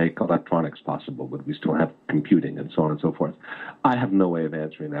industry to make electronics possible? Would we still have computing and so on and so forth? I have no way of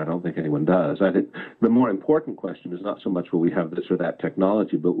answering that. I don't think anyone does. I think the more important question is not so much will we have this or that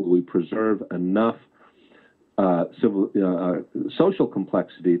technology, but will we preserve enough social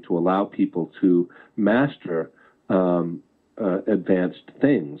complexity to allow people to master advanced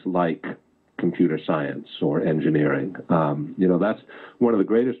things like computer science or engineering. That's one of the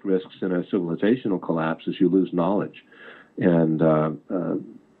greatest risks in a civilizational collapse, is you lose knowledge. And the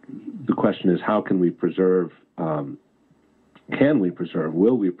question is, how can we preserve, will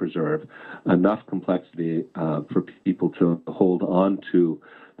we preserve enough complexity for people to hold on to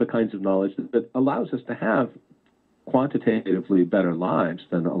the kinds of knowledge that allows us to have quantitatively better lives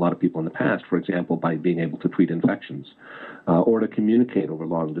than a lot of people in the past, for example, by being able to treat infections or to communicate over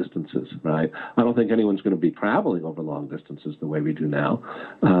long distances, right? I don't think anyone's going to be traveling over long distances the way we do now.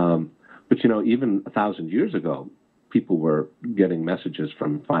 But, even 1,000 years ago, people were getting messages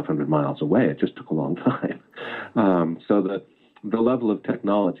from 500 miles away. It just took a long time. So the level of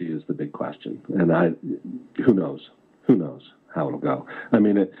technology is the big question. And who knows how it'll go. I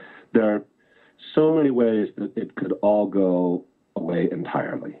mean, there are so many ways that it could all go away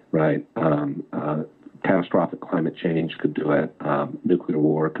entirely, right? Catastrophic climate change could do it. Nuclear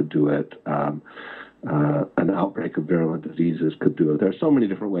war could do it. An outbreak of virulent diseases could do it. There are so many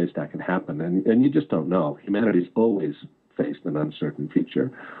different ways that can happen, and you just don't know. Humanity's always faced an uncertain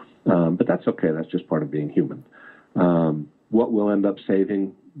future, but that's okay. That's just part of being human. What we'll end up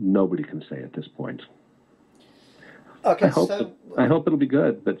saving, nobody can say at this point. Okay, I hope it'll be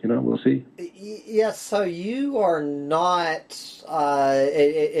good, but we'll see. Yes, so you are not.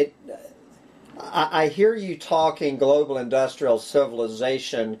 I hear you talking global industrial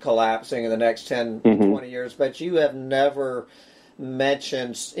civilization collapsing in the next 10 to 20 years, but you have never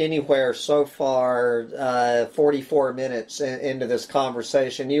mentioned anywhere so far, 44 minutes into this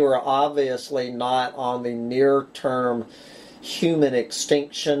conversation. You are obviously not on the near-term human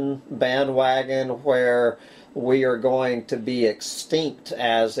extinction bandwagon where we are going to be extinct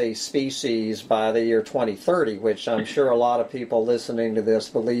as a species by the year 2030, which I'm sure a lot of people listening to this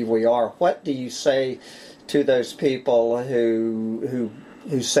believe we are. What do you say to those people who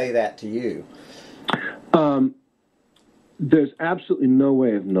say that to you? There's absolutely no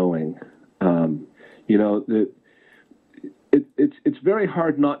way of knowing. It's very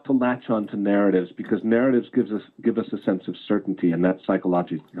hard not to latch onto narratives, because narratives give us a sense of certainty, and that's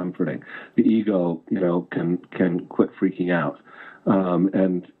psychologically comforting. The ego, can quit freaking out.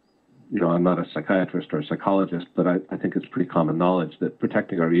 I'm not a psychiatrist or a psychologist, but I think it's pretty common knowledge that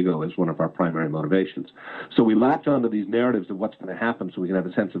protecting our ego is one of our primary motivations. So we latch onto these narratives of what's going to happen so we can have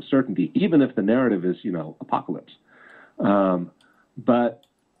a sense of certainty, even if the narrative is, apocalypse. But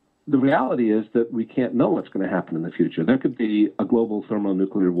the reality is that we can't know what's going to happen in the future. There could be a global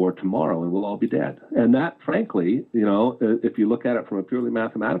thermonuclear war tomorrow, and we'll all be dead. And that, frankly, if you look at it from a purely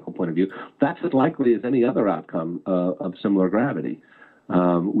mathematical point of view, that's as likely as any other outcome of similar gravity.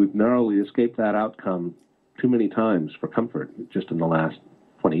 We've narrowly escaped that outcome too many times for comfort just in the last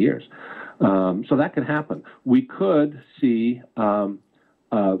 20 years. So that can happen. We could see a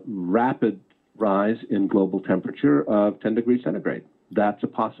rapid rise in global temperature of 10 degrees centigrade. That's a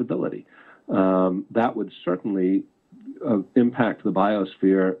possibility. That would certainly impact the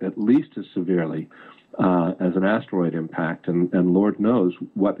biosphere at least as severely as an asteroid impact, and Lord knows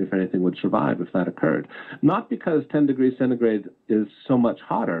what, if anything, would survive if that occurred. Not because 10 degrees centigrade is so much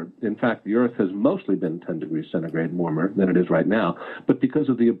hotter. In fact, the Earth has mostly been 10 degrees centigrade warmer than it is right now, but because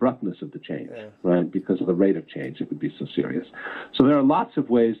of the abruptness of the change, right? Because of the rate of change, it would be so serious. So there are lots of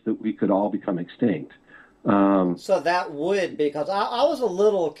ways that we could all become extinct. So that would, because I was a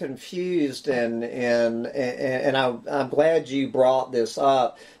little confused, and I'm glad you brought this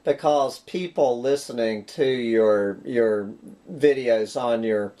up, because people listening to your videos on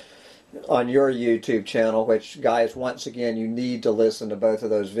your YouTube channel, which, guys, once again, you need to listen to both of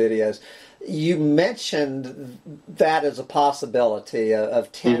those videos. You mentioned that as a possibility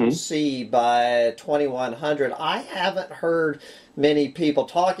of 10C by 2100. I haven't heard many people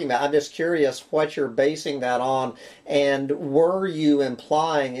talking about. I'm just curious what you're basing that on, and were you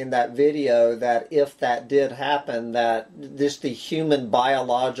implying in that video that if that did happen, that the human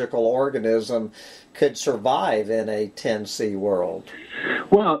biological organism could survive in a 10C world?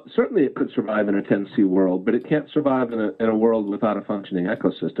 Well, certainly it could survive in a 10C world, but it can't survive in a world without a functioning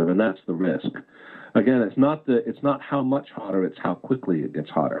ecosystem, and that's the risk. Again, it's not how much hotter, it's how quickly it gets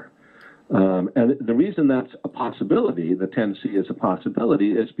hotter. And the reason that's a possibility, the 10C is a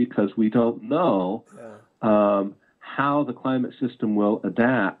possibility, is because we don't know how the climate system will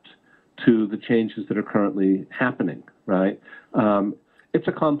adapt to the changes that are currently happening, right? It's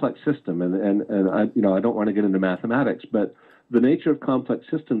a complex system, and I don't want to get into mathematics, but the nature of complex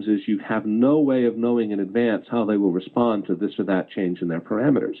systems is you have no way of knowing in advance how they will respond to this or that change in their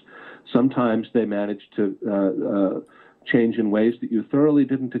parameters. Sometimes they manage to change in ways that you thoroughly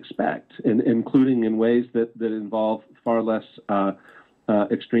didn't expect, including in ways that involve far less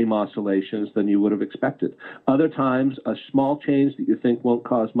extreme oscillations than you would have expected. Other times, a small change that you think won't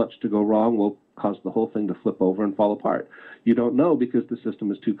cause much to go wrong will cause the whole thing to flip over and fall apart. You don't know because the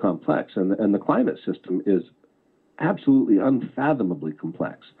system is too complex, and the climate system is absolutely unfathomably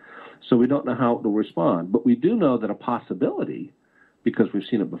complex. So we don't know how it will respond, but we do know that a possibility, because we've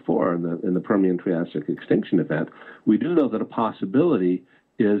seen it before in the Permian-Triassic extinction event, we do know that a possibility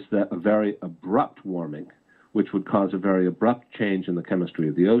is that a very abrupt warming, which would cause a very abrupt change in the chemistry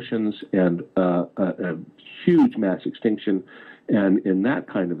of the oceans and a huge mass extinction. And in that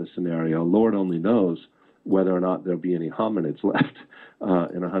kind of a scenario, Lord only knows whether or not there'll be any hominids left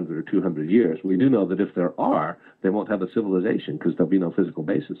in 100 or 200 years. We do know that if there are, they won't have a civilization because there'll be no physical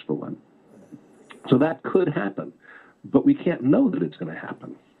basis for one. So that could happen, but we can't know that it's going to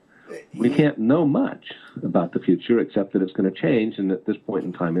happen. We can't know much about the future except that it's going to change, and at this point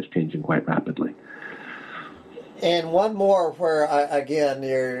in time, it's changing quite rapidly. And one more where,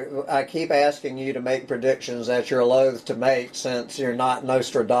 I keep asking you to make predictions that you're loath to make, since you're not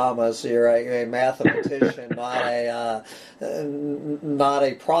Nostradamus, you're a mathematician, not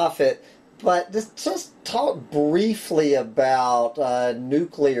a prophet. But just talk briefly about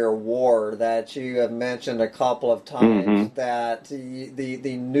nuclear war that you have mentioned a couple of times, that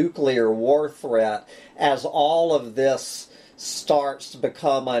the nuclear war threat, as all of this starts to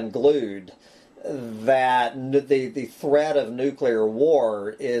become unglued, that the threat of nuclear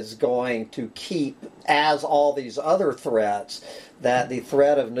war is going to keep, as all these other threats, that the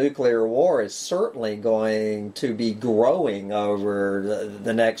threat of nuclear war is certainly going to be growing over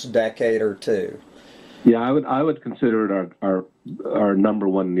the next decade or two. Yeah, I would consider it our number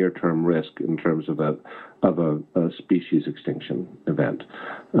one near-term risk in terms of a species extinction event,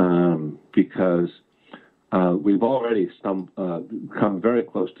 because we've already come very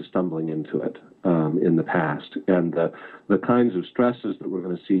close to stumbling into it in the past, and the kinds of stresses that we're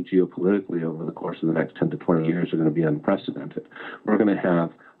going to see geopolitically over the course of the next 10 to 20 years are going to be unprecedented. We're going to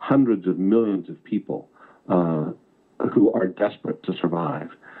have hundreds of millions of people who are desperate to survive,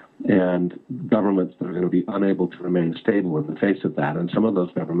 and governments that are going to be unable to remain stable in the face of that. And some of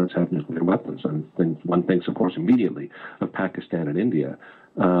those governments have nuclear weapons. And one thinks, of course, immediately of Pakistan and India.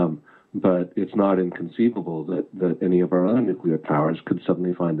 But it's not inconceivable that any of our other nuclear powers could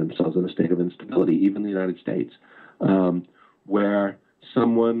suddenly find themselves in a state of instability, even the United States, where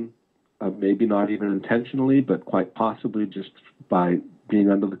someone, maybe not even intentionally, but quite possibly just by being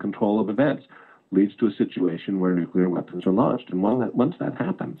under the control of events, leads to a situation where nuclear weapons are launched. And once that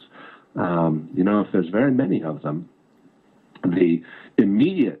happens, if there's very many of them, the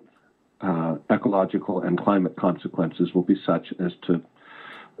immediate ecological and climate consequences will be such as to,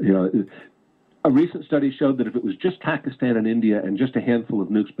 a recent study showed that if it was just Pakistan and India and just a handful of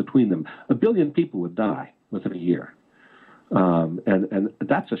nukes between them, 1 billion people would die within a year. And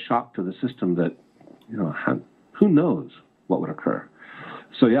that's a shock to the system that, who knows what would occur.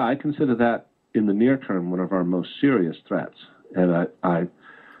 So, yeah, I consider that in the near term one of our most serious threats. And I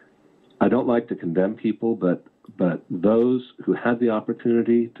don't like to condemn people, but those who had the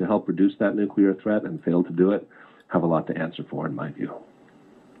opportunity to help reduce that nuclear threat and failed to do it have a lot to answer for, in my view.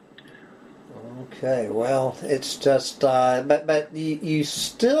 Okay, well, it's just, but you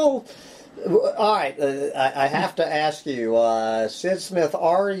still, all right, I have to ask you, Sid Smith,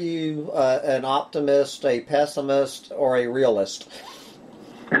 are you an optimist, a pessimist, or a realist?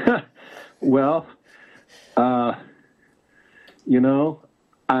 Well, I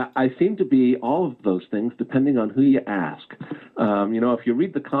seem to be all of those things depending on who you ask. If you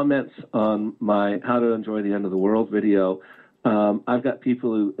read the comments on my How to Enjoy the End of the World video, I've got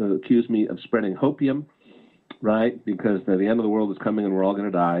people who accuse me of spreading hopium, right? Because the end of the world is coming and we're all going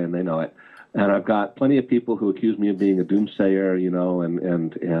to die, and they know it. And I've got plenty of people who accuse me of being a doomsayer,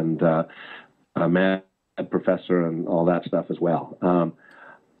 and a mad professor and all that stuff as well.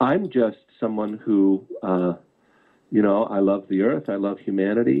 I'm just someone who, I love the earth, I love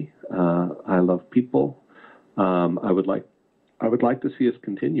humanity, I love people. I would like to see us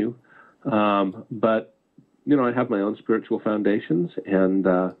continue, but I have my own spiritual foundations, and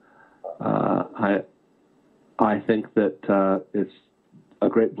I think that it's a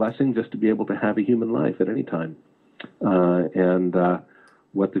great blessing just to be able to have a human life at any time, and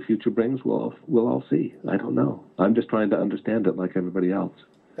what the future brings, we'll all see. I don't know. I'm just trying to understand it like everybody else.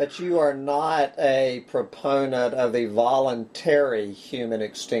 But you are not a proponent of the voluntary human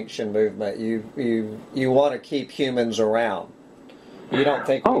extinction movement. You want to keep humans around. You don't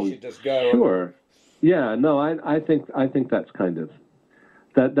think we should just go? Sure. Yeah. No. I think that's kind of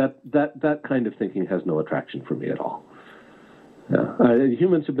that kind of thinking has no attraction for me at all. Yeah.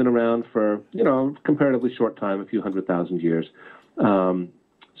 Humans have been around for comparatively short time, a few 100,000 years.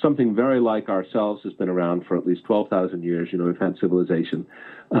 Something very like ourselves has been around for at least 12,000 years. We've had civilization.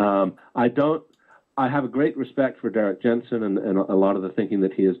 I have a great respect for Derek Jensen and a lot of the thinking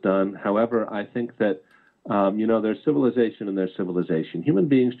that he has done. However, I think that, there's civilization and there's civilization. Human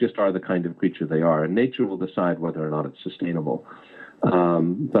beings just are the kind of creature they are, and nature will decide whether or not it's sustainable.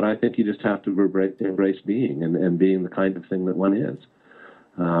 But I think you just have to embrace being and being the kind of thing that one is.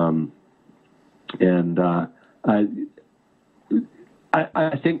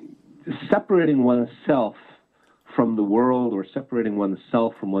 I think separating oneself from the world or separating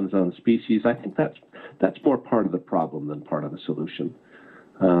oneself from one's own species, I think that's more part of the problem than part of the solution.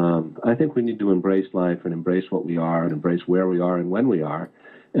 I think we need to embrace life and embrace what we are and embrace where we are and when we are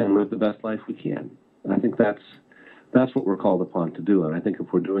and live the best life we can. I think that's what we're called upon to do. And I think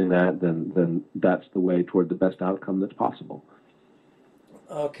if we're doing that, then that's the way toward the best outcome that's possible.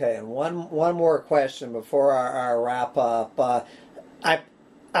 Okay, and one more question before our wrap up.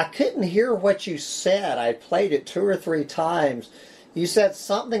 I couldn't hear what you said. I played it 2 or 3 times. You said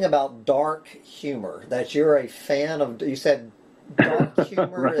something about dark humor, that you're a fan of. You said dark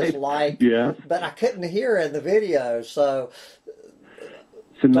humor right. is like, yeah. But I couldn't hear it in the video, so.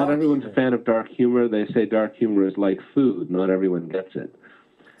 So not everyone's a fan of dark humor. They say dark humor is like food. Not everyone gets it.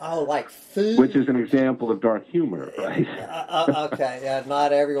 Oh, like food? Which is an example of dark humor, right? Okay, yeah,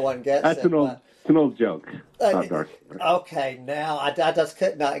 not everyone gets That's it. It's an old joke about dark humor. Okay, now I just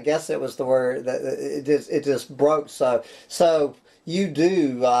couldn't. I guess it was the word that it just broke. So you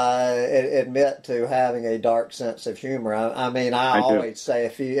do admit to having a dark sense of humor. I mean, I always say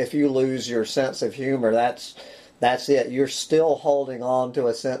if you lose your sense of humor, that's it. You're still holding on to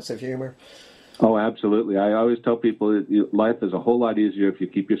a sense of humor. Oh, absolutely. I always tell people that life is a whole lot easier if you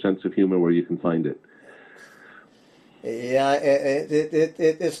keep your sense of humor where you can find it. Yeah,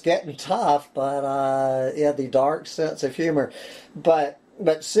 it's getting tough, but yeah, the dark sense of humor. But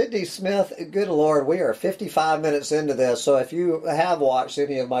Sidney Smith, good Lord, we are 55 minutes into this. So if you have watched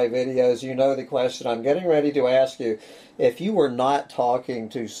any of my videos, you know the question I'm getting ready to ask you. If you were not talking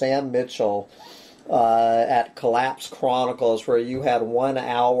to Sam Mitchell at Collapse Chronicles, where you had 1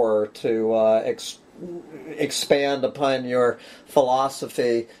 hour to expand upon your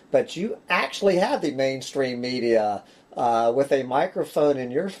philosophy, but you actually had the mainstream media with a microphone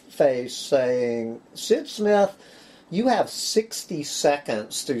in your face saying, Sid Smith, you have 60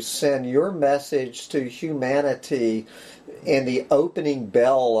 seconds to send your message to humanity in the opening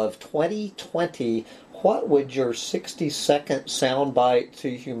bell of 2020. What would your 60-second soundbite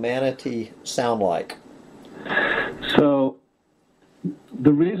to humanity sound like? So,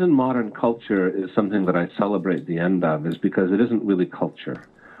 the reason modern culture is something that I celebrate the end of is because it isn't really culture.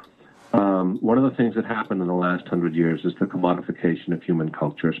 One of the things that happened in the last 100 years is the commodification of human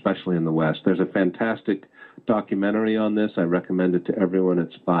culture, especially in the West. There's a fantastic documentary on this. I recommend it to everyone.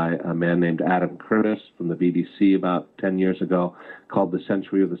 It's by a man named Adam Curtis from the BBC about 10 years ago, called The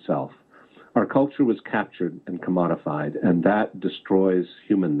Century of the Self. Our culture was captured and commodified, and that destroys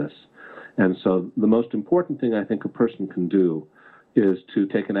humanness. And so the most important thing I think a person can do is to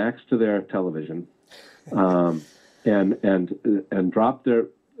take an axe to their television and drop their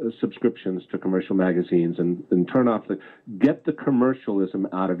subscriptions to commercial magazines and turn off get the commercialism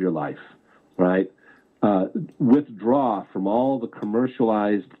out of your life, right? Withdraw from all the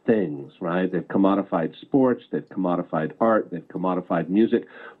commercialized things, right? They've commodified sports, they've commodified art, they've commodified music.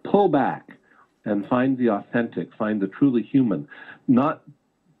 Pull back and find the authentic, find the truly human, not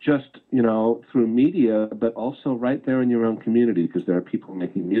just, through media, but also right there in your own community, because there are people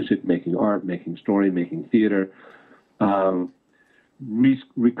making music, making art, making story, making theater.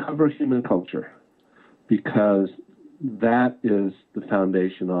 Recover human culture, because that is the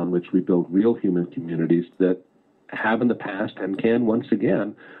foundation on which we build real human communities that have in the past and can once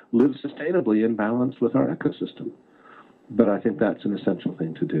again live sustainably in balance with our ecosystem. But I think that's an essential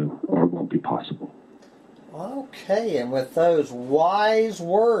thing to do, or it won't be possible. Okay, and with those wise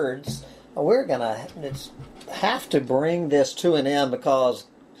words, we're going to have to bring this to an end, because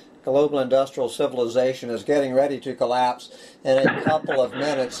global industrial civilization is getting ready to collapse in a couple of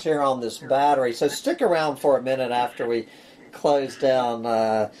minutes here on this battery. So stick around for a minute after we close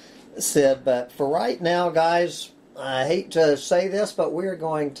down, Sid. But for right now, guys, I hate to say this, but we're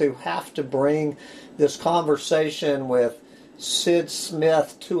going to have to bring this conversation with Sid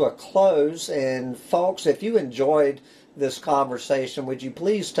Smith to a close. And folks, if you enjoyed this conversation, would you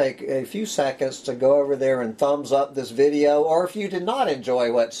please take a few seconds to go over there and thumbs up this video, or if you did not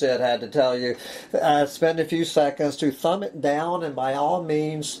enjoy what Sid had to tell you, spend a few seconds to thumb it down, and by all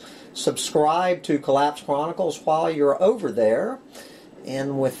means subscribe to Collapse Chronicles while you're over there.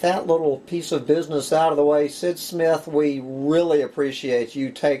 And with that little piece of business out of the way, Sid Smith, we really appreciate you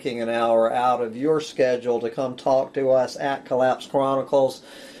taking an hour out of your schedule to come talk to us at Collapse Chronicles.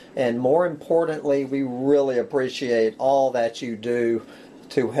 And more importantly, we really appreciate all that you do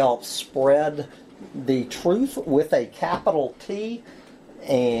to help spread the truth with a capital T,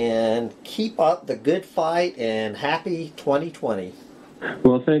 and keep up the good fight, and happy 2020.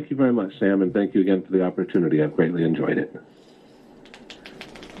 Well, thank you very much, Sam, and thank you again for the opportunity. I've greatly enjoyed it.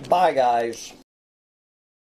 Bye, guys.